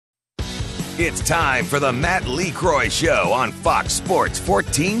It's time for the Matt Lecroy Show on Fox Sports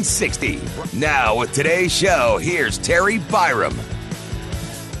 1460. Now with today's show, here's Terry Byram.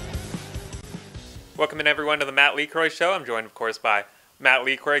 Welcome in everyone to the Matt Lecroy Show. I'm joined, of course, by Matt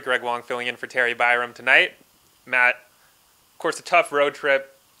Lecroy, Greg Wong filling in for Terry Byram tonight. Matt, of course, a tough road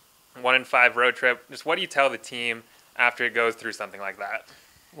trip, 1-5 road trip. Just what do you tell the team after it goes through something like that?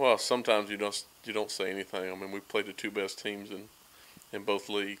 Well, sometimes you don't say anything. I mean, we played the two best teams in both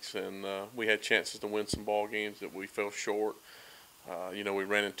leagues, and we had chances to win some ball games that we fell short. We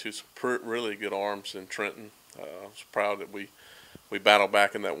ran into some really good arms in Trenton. I was proud that we battled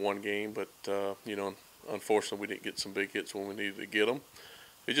back in that one game, but unfortunately we didn't get some big hits when we needed to get them.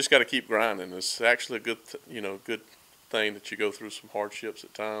 We just got to keep grinding. It's actually a good thing that you go through some hardships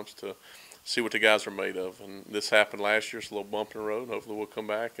at times to see what the guys are made of. And this happened last year. It's a little bump in the road. Hopefully we'll come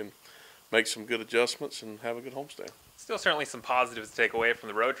back and make some good adjustments and have a good homestand. Still certainly some positives to take away from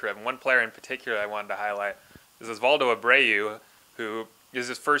the road trip. And one player in particular I wanted to highlight is Osvaldo Abreu, who is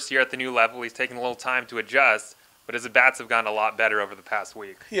his first year at the new level. He's taken a little time to adjust, but his at-bats have gotten a lot better over the past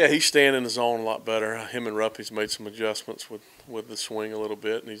week. Yeah, he's staying in the zone a lot better. Him and Ruppy's made some adjustments with the swing a little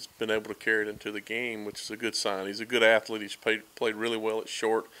bit, and he's been able to carry it into the game, which is a good sign. He's a good athlete. He's played really well at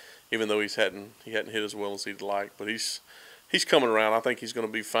short, even though he hadn't hit as well as he'd like. But he's coming around. I think he's going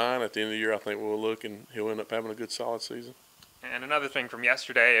to be fine. At the end of the year, I think we'll look, and he'll end up having a good, solid season. And another thing from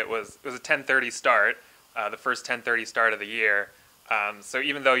yesterday, it was a 10:30 start, the first 10:30 start of the year. So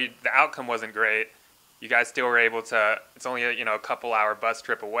even though the outcome wasn't great, you guys still were able to. It's only a couple-hour bus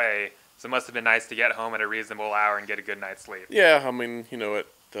trip away, so it must have been nice to get home at a reasonable hour and get a good night's sleep. Yeah, I mean,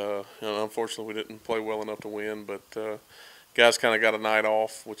 unfortunately we didn't play well enough to win, but guys kind of got a night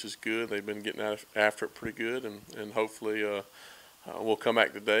off, which is good. They've been getting after it pretty good, and hopefully we'll come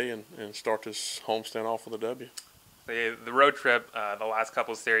back today and start this homestand off with a W. The road trip, the last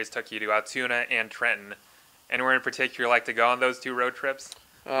couple of series took you to Altoona and Trenton. Anywhere in particular you like to go on those two road trips?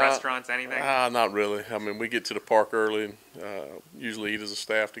 Restaurants, anything? Not really. I mean, we get to the park early and usually eat as a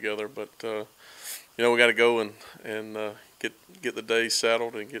staff together, but we got to go and get the day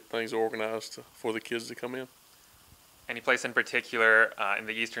settled and get things organized for the kids to come in. Any place in particular in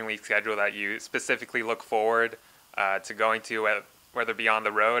the Eastern League schedule that you specifically look forward to going to, whether it be on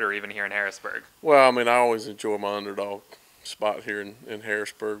the road or even here in Harrisburg? Well, I mean, I always enjoy my underdog spot here in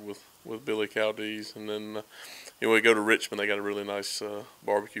Harrisburg with Billy Caldese, and then we go to Richmond. They got a really nice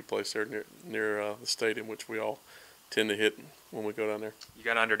barbecue place there near the stadium, which we all tend to hit when we go down there. You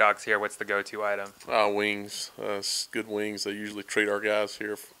got underdogs here. What's the go-to item? Wings. Good wings. They usually treat our guys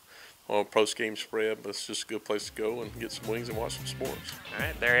here on a post-game spread, but it's just a good place to go and get some wings and watch some sports. All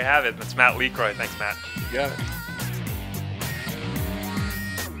right, there you have it. That's Matt Lecroy. Thanks, Matt. You got it.